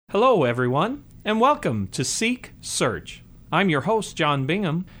Hello, everyone, and welcome to Seek, Search. I'm your host, John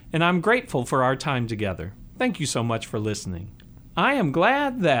Bingham, and I'm grateful for our time together. Thank you so much for listening. I am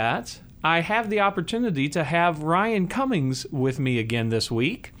glad that I have the opportunity to have Ryan Cummings with me again this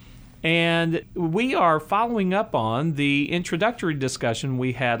week, and we are following up on the introductory discussion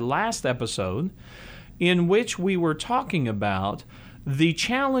we had last episode, in which we were talking about the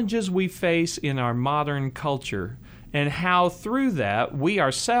challenges we face in our modern culture and how through that we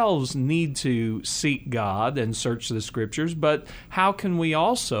ourselves need to seek God and search the Scriptures, but how can we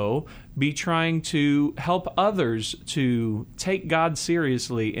also be trying to help others to take God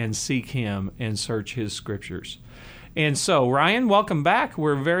seriously and seek Him and search His Scriptures? And so, Ryan, welcome back.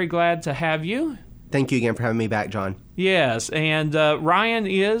 We're very glad to have you. Thank you again for having me back, John. Yes, and Ryan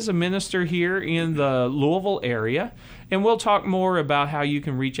is a minister here in the Louisville area, and we'll talk more about how you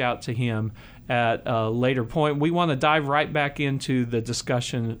can reach out to him at a later point. We want to dive right back into the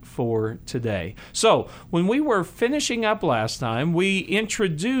discussion for today. So, when we were finishing up last time, we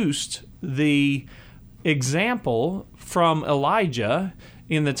introduced the example from Elijah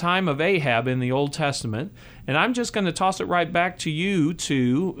in the time of Ahab in the Old Testament, and I'm just going to toss it right back to you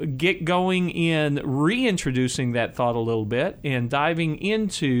to get going in reintroducing that thought a little bit and diving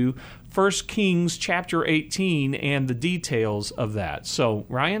into 1 Kings chapter 18 and the details of that. So,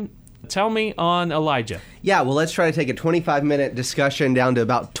 Ryan, tell me on Elijah. Yeah, well, let's try to take a 25-minute discussion down to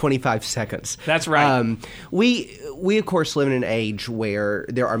about 25 seconds. That's right. We, of course, live in an age where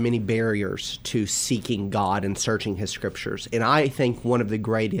there are many barriers to seeking God and searching His Scriptures. And I think one of the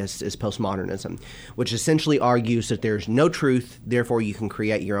greatest is postmodernism, which essentially argues that there's no truth, therefore you can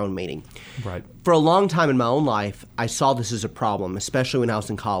create your own meaning. Right. For a long time in my own life, I saw this as a problem, especially when I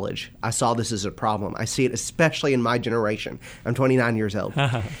was in college. I saw this as a problem. I see it especially in my generation. I'm 29 years old.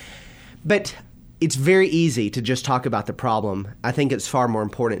 But it's very easy to just talk about the problem. I think it's far more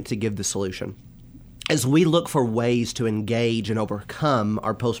important to give the solution. As we look for ways to engage and overcome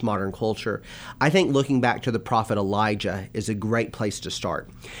our postmodern culture, I think looking back to the prophet Elijah is a great place to start.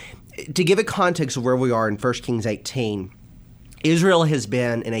 To give a context of where we are in 1 Kings 18, Israel has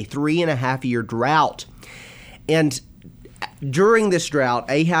been in a 3.5-year drought. And during this drought,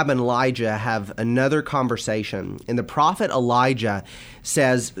 Ahab and Elijah have another conversation, and the prophet Elijah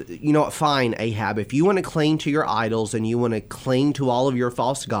says, you know what, fine, Ahab, if you want to cling to your idols and you want to cling to all of your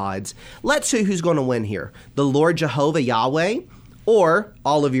false gods, let's see who's going to win here, the Lord Jehovah Yahweh or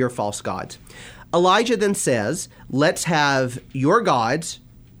all of your false gods. Elijah then says, let's have your gods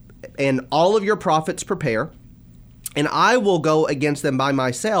and all of your prophets prepare, and I will go against them by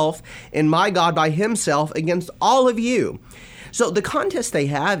myself, and my God by himself against all of you. So the contest they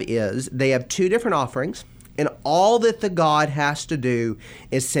have is they have two different offerings, and all that the God has to do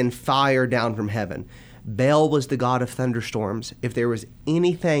is send fire down from heaven. Baal was the god of thunderstorms. If there was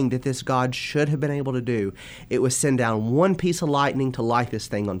anything that this God should have been able to do, it was send down one piece of lightning to light this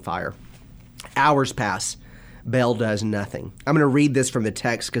thing on fire. Hours pass. Baal does nothing. I'm going to read this from the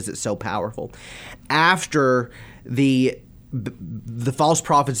text because it's so powerful. After the false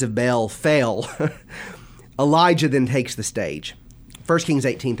prophets of Baal fail, Elijah then takes the stage. 1 Kings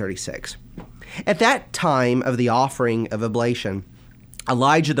 18:36. At that time of the offering of oblation,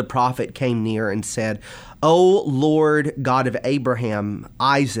 Elijah the prophet came near and said, O Lord God of Abraham,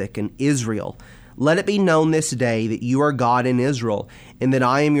 Isaac, and Israel, let it be known this day that you are God in Israel, and that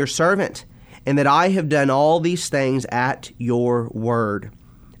I am your servant, and that I have done all these things at your word.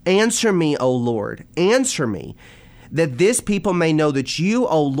 Answer me, O Lord, answer me, that this people may know that you,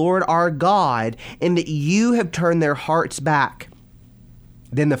 O Lord, are God, and that you have turned their hearts back.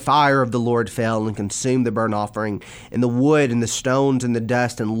 Then the fire of the Lord fell and consumed the burnt offering, and the wood and the stones and the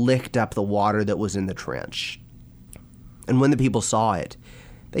dust, and licked up the water that was in the trench. And when the people saw it,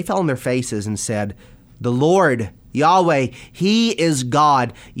 they fell on their faces and said, The Lord, Yahweh, He is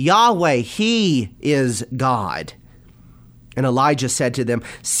God. Yahweh, He is God. And Elijah said to them,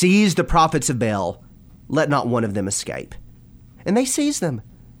 Seize the prophets of Baal. Let not one of them escape. And they seized them.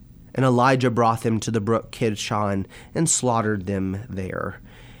 And Elijah brought them to the brook Kidron and slaughtered them there.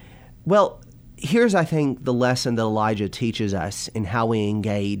 Well, here's, I think, the lesson that Elijah teaches us in how we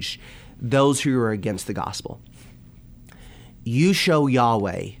engage those who are against the gospel. You show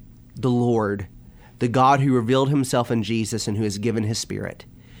Yahweh, the Lord, the God who revealed himself in Jesus and who has given his Spirit.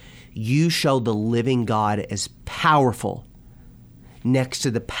 You show the living God as powerful next to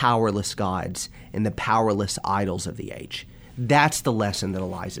the powerless gods and the powerless idols of the age. That's the lesson that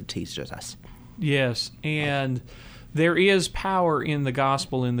Elijah teaches us. Yes, and there is power in the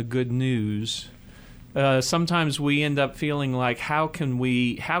gospel, in the good news, sometimes we end up feeling like, how can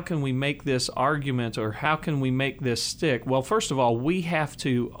we make this argument, or how can we make this stick? Well, first of all, we have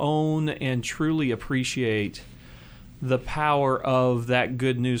to own and truly appreciate the power of that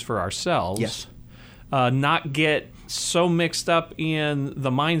good news for ourselves. Yes. Not get so mixed up in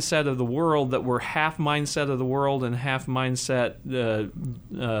the mindset of the world that we're half mindset of the world and half mindset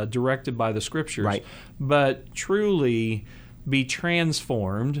directed by the Scriptures. Right. But truly be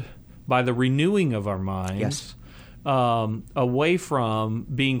transformed by the renewing of our minds. Yes. Away from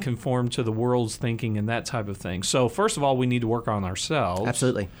being conformed to the world's thinking and that type of thing. So first of all, we need to work on ourselves.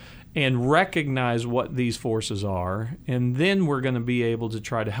 Absolutely. And recognize what these forces are, and then we're going to be able to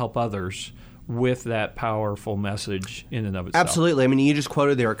try to help others with that powerful message in and of itself. Absolutely. I mean, you just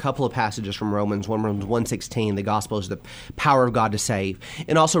quoted there a couple of passages from Romans 1:16, the gospel is the power of God to save.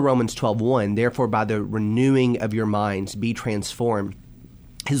 And also Romans 12:1, therefore by the renewing of your minds be transformed.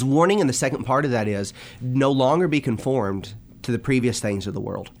 His warning in the second part of that is no longer be conformed to the previous things of the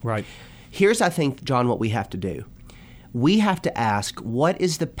world. Right. Here's, I think, John, what we have to do. We have to ask, what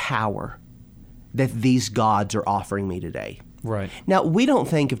is the power that these gods are offering me today? Right. Now, we don't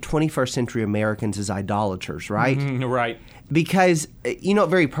think of 21st century Americans as idolaters, right? Right. Because,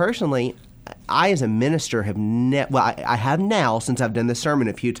 very personally, I as a minister have I have now since I've done this sermon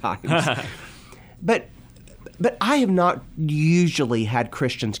a few times. But I have not usually had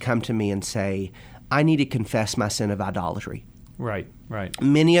Christians come to me and say, I need to confess my sin of idolatry. Right, right.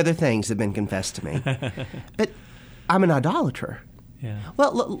 Many other things have been confessed to me. But I'm an idolater. Yeah.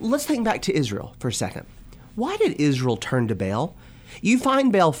 Well, let's think back to Israel for a second. Why did Israel turn to Baal? You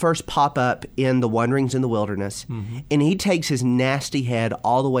find Baal first pop up in the wanderings in the wilderness, and he takes his nasty head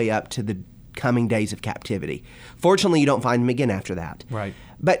all the way up to the coming days of captivity. Fortunately, you don't find him again after that. Right.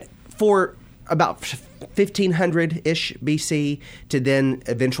 But for about 1500-ish BC to then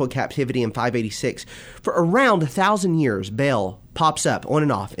eventual captivity in 586, for around 1,000 years, Baal pops up on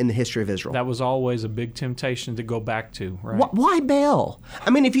and off in the history of Israel. That was always a big temptation to go back to, right? Why Baal? I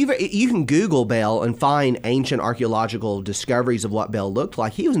mean, if you can Google Baal and find ancient archaeological discoveries of what Baal looked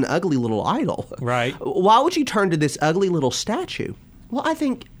like, he was an ugly little idol. Right. Why would you turn to this ugly little statue? Well, I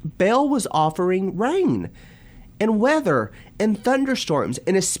think Baal was offering rain and weather and thunderstorms,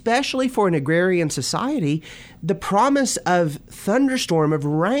 and especially for an agrarian society, the promise of thunderstorm, of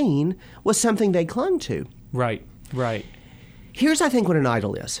rain, was something they clung to. Right, right. Here's, I think, what an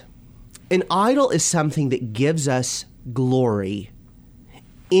idol is. An idol is something that gives us glory,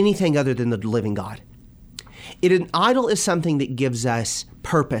 anything other than the living God. An idol is something that gives us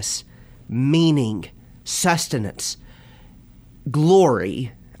purpose, meaning, sustenance,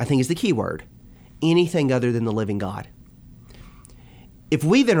 glory, I think is the key word, anything other than the living God. If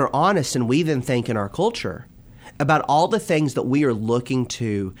we then are honest and we then think in our culture about all the things that we are looking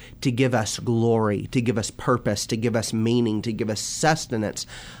to give us glory, to give us purpose, to give us meaning, to give us sustenance,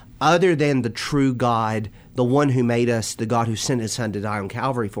 other than the true God, the one who made us, the God who sent his son to die on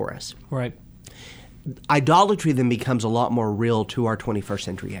Calvary for us. Right. Idolatry then becomes a lot more real to our 21st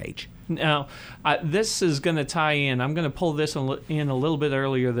century age. Now, this is going to tie in. I'm going to pull this in a little bit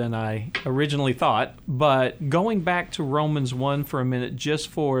earlier than I originally thought, but going back to Romans 1 for a minute, just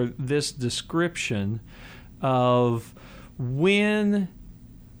for this description of when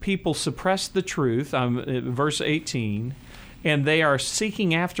people suppress the truth, verse 18, and they are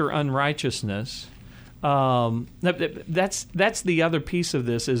seeking after unrighteousness. That's the other piece of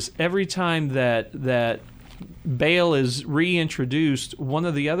this, is every time that Baal is reintroduced, one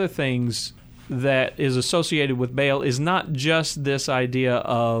of the other things that is associated with Baal is not just this idea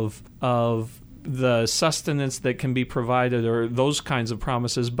of the sustenance that can be provided or those kinds of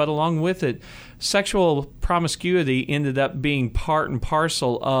promises, but along with it, sexual promiscuity ended up being part and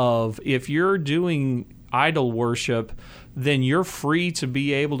parcel of, if you're doing idol worship, then you're free to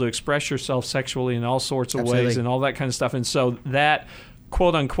be able to express yourself sexually in all sorts of ways and all that kind of stuff. And so that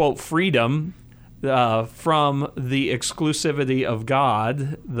quote-unquote freedom from the exclusivity of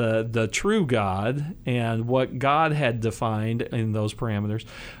God, the true God, and what God had defined in those parameters,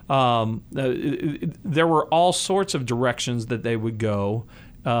 there were all sorts of directions that they would go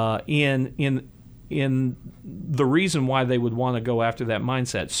in the reason why they would want to go after that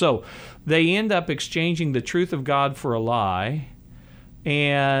mindset. So they end up exchanging the truth of God for a lie,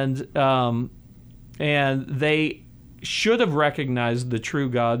 and they should have recognized the true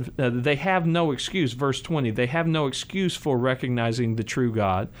God. They have no excuse. Verse 20, they have no excuse for recognizing the true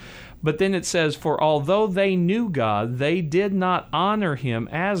God. But then it says, for although they knew God, they did not honor him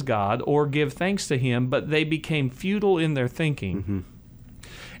as God or give thanks to him, but they became futile in their thinking. Mm-hmm.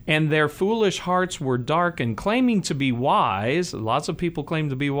 and their foolish hearts were darkened, claiming to be wise. Lots of people claim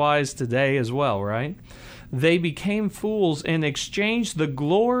to be wise today as well, right? They became fools and exchanged the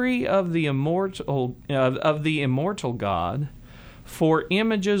glory of the immortal God for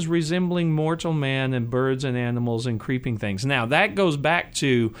images resembling mortal man and birds and animals and creeping things. Now, that goes back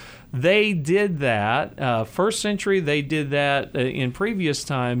to they did that. First century, they did that. In previous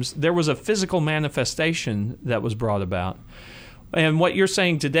times, there was a physical manifestation that was brought about. And what you're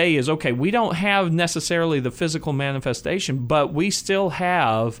saying today is, okay, we don't have necessarily the physical manifestation, but we still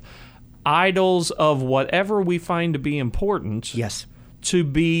have idols of whatever we find to be important. Yes. To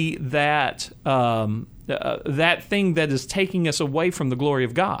be that that thing that is taking us away from the glory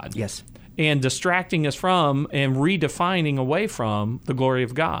of God. Yes. And distracting us from and redefining away from the glory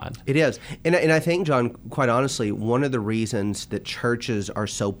of God. It is. And I think, John, quite honestly, one of the reasons that churches are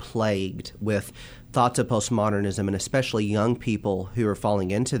so plagued with thoughts of postmodernism, and especially young people who are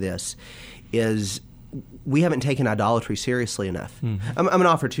falling into this, is we haven't taken idolatry seriously enough. Mm-hmm. I'm going to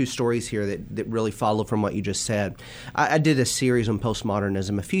offer two stories here that really follow from what you just said. I did a series on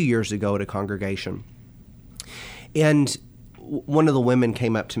postmodernism a few years ago at a congregation. And one of the women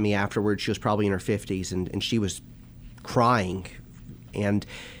came up to me afterwards. She was probably in her 50s, and she was crying. And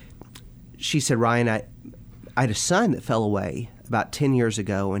she said, Ryan, I had a son that fell away about 10 years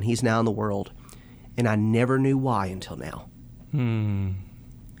ago, and he's now in the world. And I never knew why until now.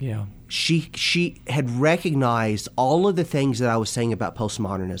 Yeah. She had recognized all of the things that I was saying about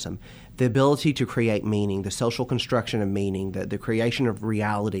postmodernism, the ability to create meaning, the social construction of meaning, the creation of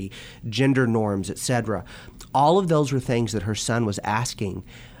reality, gender norms, etc. All of those were things that her son was asking,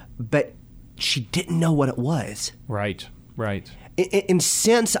 but she didn't know what it was. Right. And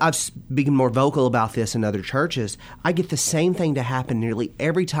since I've been more vocal about this in other churches, I get the same thing to happen nearly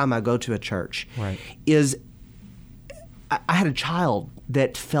every time I go to a church. Right. I had a child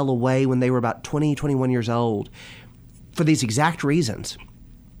that fell away when they were about 20, 21 years old for these exact reasons.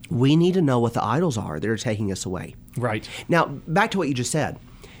 We need to know what the idols are that are taking us away. Right. Now, back to what you just said.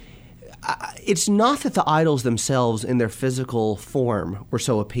 It's not that the idols themselves in their physical form were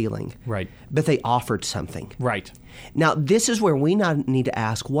so appealing. Right. But they offered something. Right. Now, this is where we now need to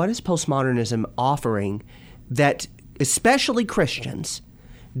ask, what is postmodernism offering that especially Christians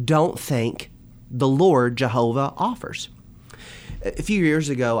don't think the Lord Jehovah offers? A few years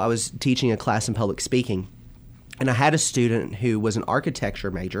ago, I was teaching a class in public speaking, and I had a student who was an architecture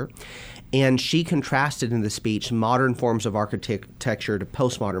major, and she contrasted in the speech modern forms of architecture to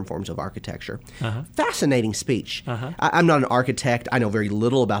postmodern forms of architecture. Uh-huh. Fascinating speech. Uh-huh. I'm not an architect. I know very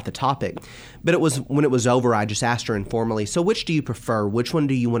little about the topic. But when it was over, I just asked her informally, so which do you prefer? Which one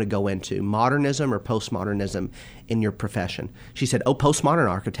do you want to go into, modernism or postmodernism in your profession? She said, postmodern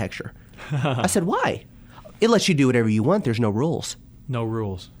architecture. I said, why? It lets you do whatever you want. There's no rules. No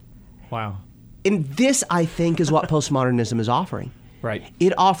rules. Wow. And this, I think, is what postmodernism is offering. Right.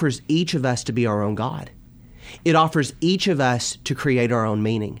 It offers each of us to be our own God. It offers each of us to create our own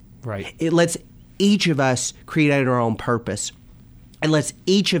meaning. Right. It lets each of us create our own purpose. It lets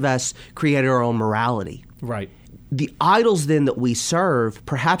each of us create our own morality. Right. The idols then that we serve,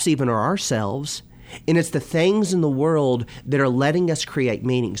 perhaps even are ourselves, and it's the things in the world that are letting us create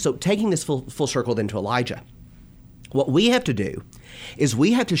meaning. So taking this full circle then to Elijah, what we have to do is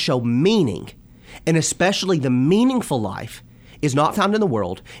we have to show meaning, and especially the meaningful life is not found in the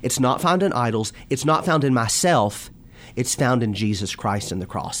world. It's not found in idols. It's not found in myself. It's found in Jesus Christ and the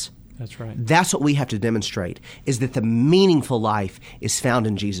cross. That's right. That's what we have to demonstrate, is that the meaningful life is found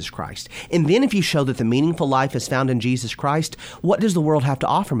in Jesus Christ. And then if you show that the meaningful life is found in Jesus Christ, what does the world have to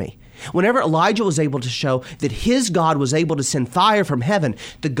offer me? Whenever Elijah was able to show that his God was able to send fire from heaven,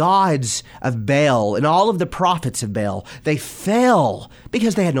 the gods of Baal and all of the prophets of Baal, they fell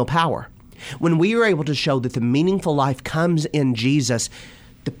because they had no power. When we are able to show that the meaningful life comes in Jesus,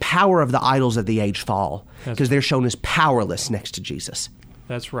 the power of the idols of the age fall because they're shown as powerless next to Jesus.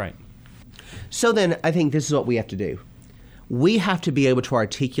 That's right. So then I think this is what we have to do. We have to be able to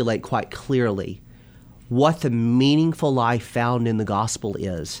articulate quite clearly what the meaningful life found in the gospel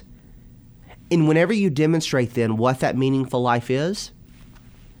is. And whenever you demonstrate then what that meaningful life is,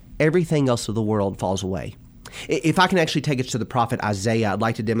 everything else of the world falls away. If I can actually take it to the prophet Isaiah, I'd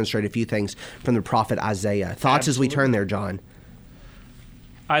like to demonstrate a few things from the prophet Isaiah. Thoughts Absolutely. As we turn there, John?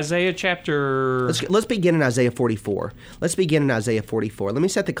 Isaiah chapter... Let's begin in Isaiah 44. Let's begin in Isaiah 44. Let me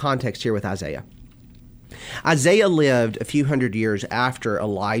set the context here with Isaiah. Isaiah lived a few hundred years after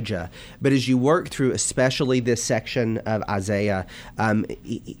Elijah, but as you work through especially this section of Isaiah,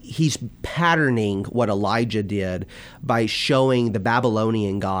 he's patterning what Elijah did by showing the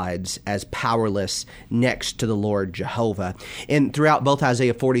Babylonian gods as powerless next to the Lord Jehovah. And throughout both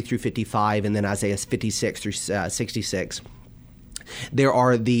Isaiah 40 through 55 and then Isaiah 56 through 66, there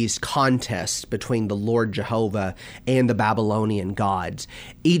are these contests between the Lord Jehovah and the Babylonian gods.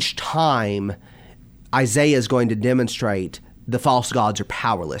 Each time, Isaiah is going to demonstrate the false gods are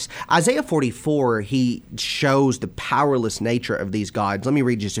powerless. Isaiah 44, he shows the powerless nature of these gods. Let me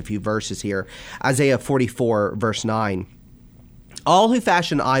read just a few verses here. Isaiah 44, verse 9. All who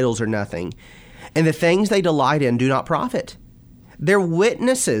fashion idols are nothing, and the things they delight in do not profit. Their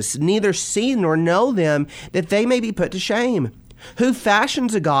witnesses neither see nor know them, that they may be put to shame. Who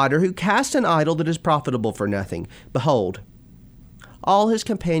fashions a god, or who casts an idol that is profitable for nothing? Behold, all his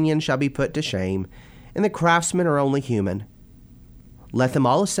companions shall be put to shame, and the craftsmen are only human. Let them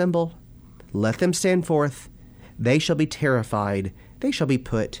all assemble, let them stand forth. They shall be terrified, they shall be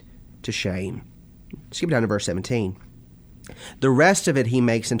put to shame. Skip down to verse 17. The rest of it he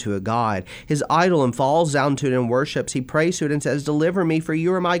makes into a god, his idol, and falls down to it and worships. He prays to it and says, Deliver me, for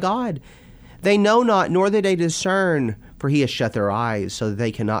you are my God. They know not, nor do they discern, for he has shut their eyes so that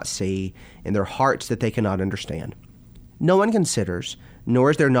they cannot see, and their hearts that they cannot understand. No one considers,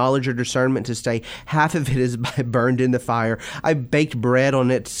 nor is there knowledge or discernment to say, half of it is burned in the fire. I baked bread on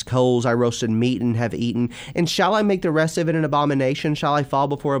its coals, I roasted meat and have eaten. And shall I make the rest of it an abomination? Shall I fall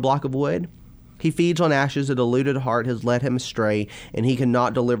before a block of wood? He feeds on ashes, a deluded heart has led him astray, and he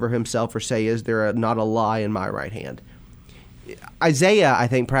cannot deliver himself or say, Is there not a lie in my right hand? Isaiah, I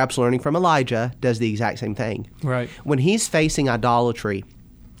think, perhaps learning from Elijah, does the exact same thing. Right. When he's facing idolatry,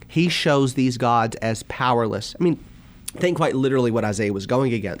 he shows these gods as powerless. I mean, think quite literally what Isaiah was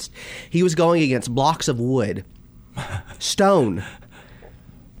going against. He was going against blocks of wood, stone,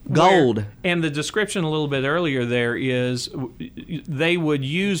 gold. And the description a little bit earlier there is they would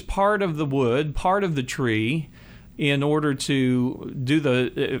use part of the wood, part of the tree, in order to do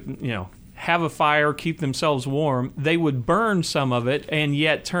the, have a fire, keep themselves warm. They would burn some of it and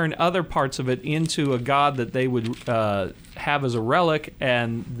yet turn other parts of it into a god that they would have as a relic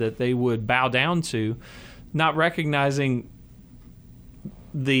and that they would bow down to, not recognizing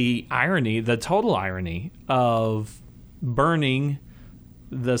the irony, the total irony of burning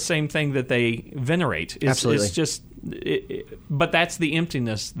the same thing that they venerate. Absolutely. It's just, but that's the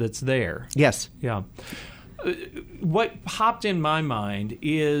emptiness that's there. Yes. Yeah. What popped in my mind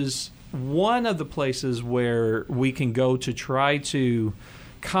is one of the places where we can go to try to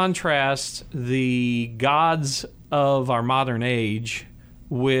contrast the gods of our modern age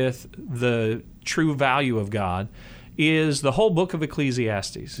with the true value of God is the whole book of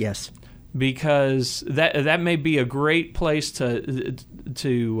Ecclesiastes. Yes. Because that may be a great place to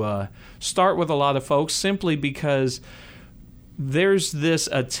start with a lot of folks, simply because there's this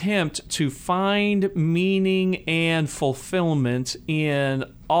attempt to find meaning and fulfillment in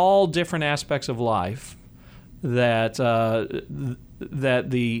all different aspects of life that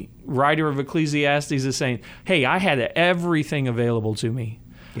the writer of Ecclesiastes is saying, hey, I had everything available to me.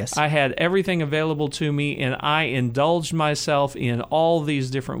 Yes. I had everything available to me, and I indulged myself in all these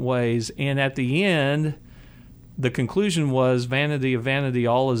different ways. And at the end, the conclusion was vanity of vanity,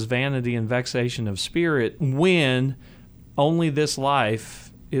 all is vanity and vexation of spirit, when only this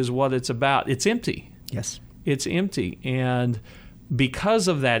life is what it's about. It's empty. Yes. It's empty. And because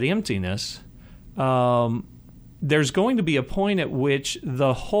of that emptiness, there's going to be a point at which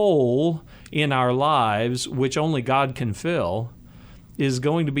the hole in our lives, which only God can fill, is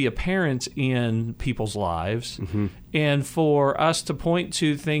going to be apparent in people's lives. Mm-hmm. And for us to point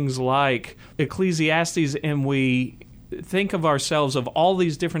to things like Ecclesiastes and we think of ourselves of all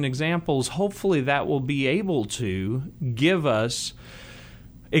these different examples, hopefully that will be able to give us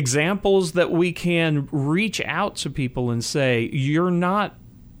examples that we can reach out to people and say, you're not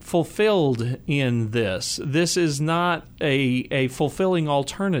fulfilled in this. This is not a fulfilling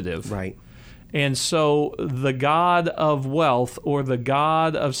alternative. Right. And so the god of wealth or the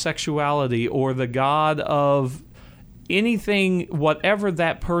god of sexuality or the god of anything, whatever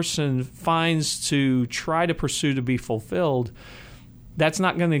that person finds to try to pursue to be fulfilled, that's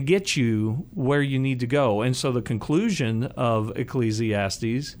not going to get you where you need to go. And so the conclusion of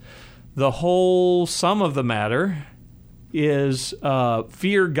Ecclesiastes, the whole sum of the matter is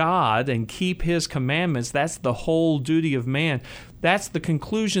fear God and keep His commandments. That's the whole duty of man. That's the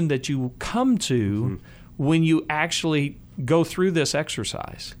conclusion that you come to when you actually go through this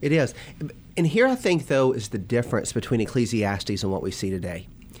exercise. It is. And here I think, though, is the difference between Ecclesiastes and what we see today.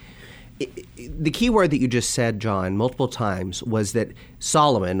 The key word that you just said, John, multiple times was that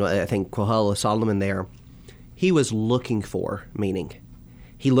Solomon, I think Kohelet, Solomon there, he was looking for meaning.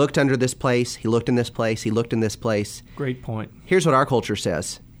 He looked under this place, he looked in this place, he looked in this place. Great point. Here's what our culture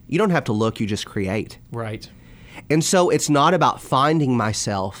says. You don't have to look, you just create. Right. And so it's not about finding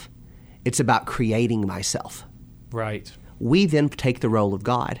myself, it's about creating myself. Right. We then take the role of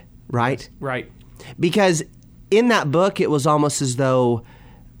God, right? Right. Because in that book, it was almost as though,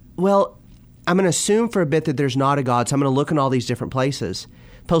 well, I'm going to assume for a bit that there's not a God, so I'm going to look in all these different places.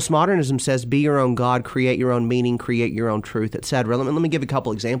 Postmodernism says, be your own God, create your own meaning, create your own truth, etc. Let me give a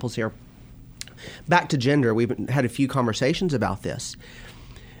couple examples here. Back to gender, we've had a few conversations about this.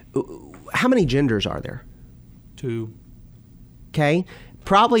 How many genders are there? 2. Okay?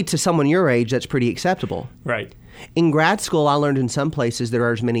 Probably to someone your age, that's pretty acceptable. Right. In grad school, I learned in some places there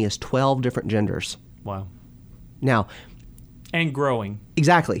are as many as 12 different genders. Wow. Now, and growing.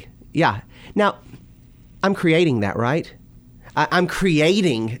 Exactly. Yeah. Now, I'm creating that, right? I'm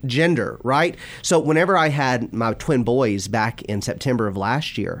creating gender, right? So whenever I had my twin boys back in September of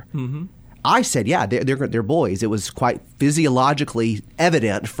last year, I said, yeah, they're boys. It was quite physiologically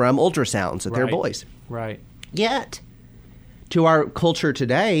evident from ultrasounds that they're boys. Right. Yet, to our culture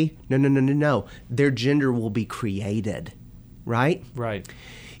today, no. Their gender will be created, right? Right.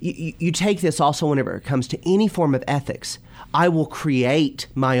 You take this also whenever it comes to any form of ethics. I will create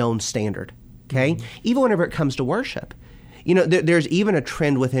my own standard, okay? Even whenever it comes to worship. You know, there's even a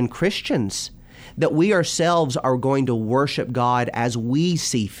trend within Christians that we ourselves are going to worship God as we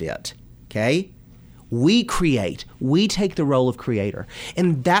see fit, okay? We create. We take the role of creator.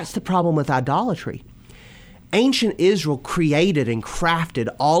 And that's the problem with idolatry. Ancient Israel created and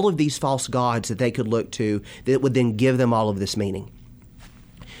crafted all of these false gods that they could look to that would then give them all of this meaning.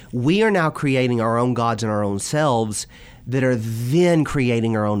 We are now creating our own gods in our own selves that are then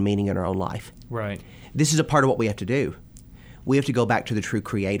creating our own meaning in our own life. Right. This is a part of what we have to do. We have to go back to the true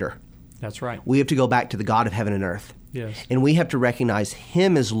creator. That's right. We have to go back to the God of heaven and earth. Yes. And we have to recognize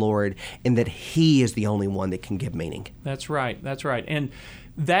him as Lord and that he is the only one that can give meaning. That's right. That's right. And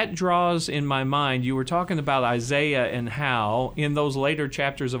that draws in my mind, you were talking about Isaiah and how in those later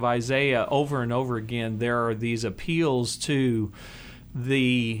chapters of Isaiah over and over again, there are these appeals to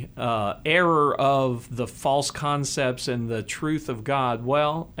the error of the false concepts and the truth of God.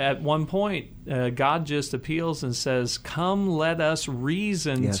 Well, at one point, God just appeals and says, come, let us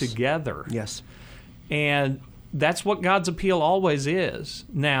reason together. Yes. And that's what God's appeal always is.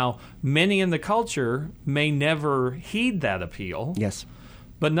 Now, many in the culture may never heed that appeal. Yes.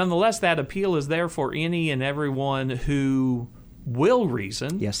 But nonetheless, that appeal is there for any and everyone who will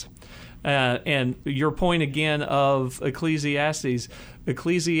reason. Yes. And your point again of Ecclesiastes.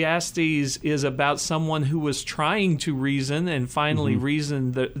 Ecclesiastes is about someone who was trying to reason and finally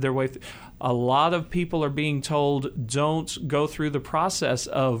reasoned their way through. A lot of people are being told, don't go through the process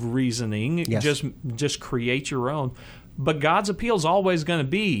of reasoning. Yes. Just create your own. But God's appeal is always going to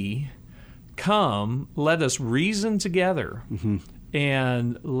be, come, let us reason together.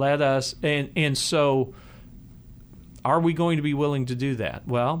 And let us, and so are we going to be willing to do that?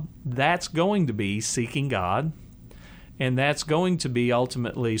 Well, that's going to be seeking God, and that's going to be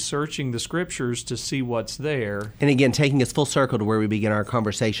ultimately searching the Scriptures to see what's there. And again, taking us full circle to where we began our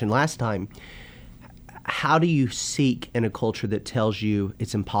conversation last time, how do you seek in a culture that tells you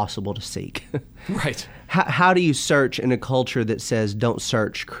it's impossible to seek? Right. How do you search in a culture that says don't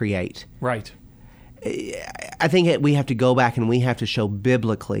search, create? Right. I think we have to go back and we have to show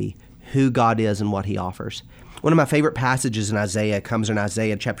biblically who God is and what he offers. One of my favorite passages in Isaiah comes in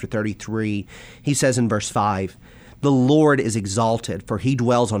Isaiah chapter 33. He says in verse 5, the Lord is exalted, for he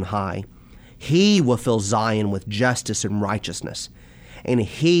dwells on high. He will fill Zion with justice and righteousness, and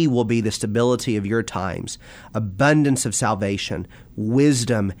he will be the stability of your times, abundance of salvation,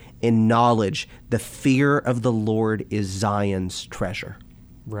 wisdom and knowledge. The fear of the Lord is Zion's treasure.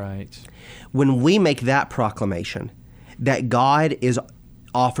 Right. When we make that proclamation, that God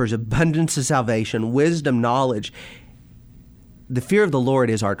offers abundance of salvation, wisdom, knowledge, the fear of the Lord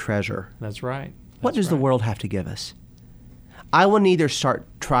is our treasure. That's right. What does the world have to give us? I will neither start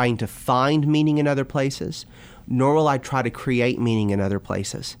trying to find meaning in other places, nor will I try to create meaning in other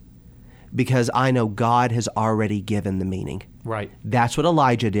places, because I know God has already given the meaning. Right. That's what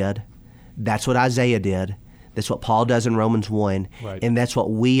Elijah did. That's what Isaiah did. That's what Paul does in Romans 1. Right. And that's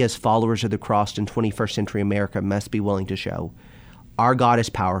what we as followers of the cross in 21st century America must be willing to show. Our God is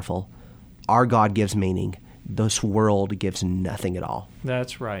powerful. Our God gives meaning. This world gives nothing at all.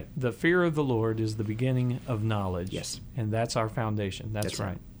 That's right. The fear of the Lord is the beginning of knowledge. Yes. And that's our foundation. That's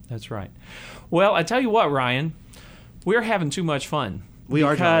right. It. That's right. Well, I tell you what, Ryan, we're having too much fun. We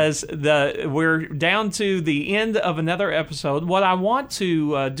are, because we're down to the end of another episode. What I want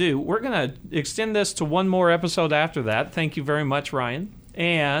to do, we're going to extend this to one more episode after that. Thank you very much, Ryan.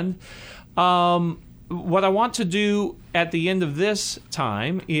 And what I want to do at the end of this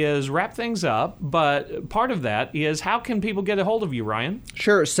time is wrap things up, but part of that is how can people get a hold of you, Ryan?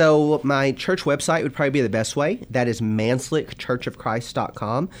 Sure. So my church website would probably be the best way. That is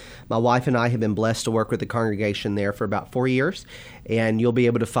manslickchurchofchrist.com. My wife and I have been blessed to work with the congregation there for about 4 years, and you'll be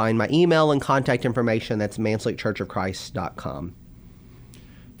able to find my email and contact information. That's manslickchurchofchrist.com.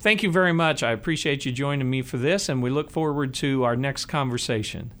 Thank you very much. I appreciate you joining me for this, and we look forward to our next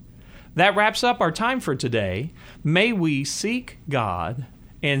conversation. That wraps up our time for today. May we seek God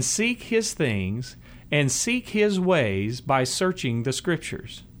and seek His things and seek His ways by searching the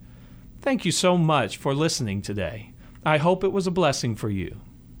Scriptures. Thank you so much for listening today. I hope it was a blessing for you.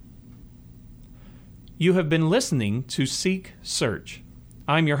 You have been listening to Seek Search.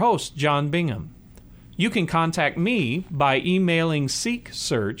 I'm your host, John Bingham. You can contact me by emailing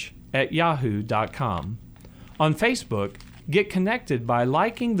seeksearch@yahoo.com. On Facebook, get connected by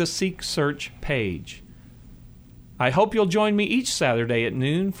liking the Seek Search page. I hope you'll join me each Saturday at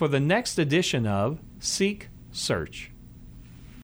noon for the next edition of Seek Search.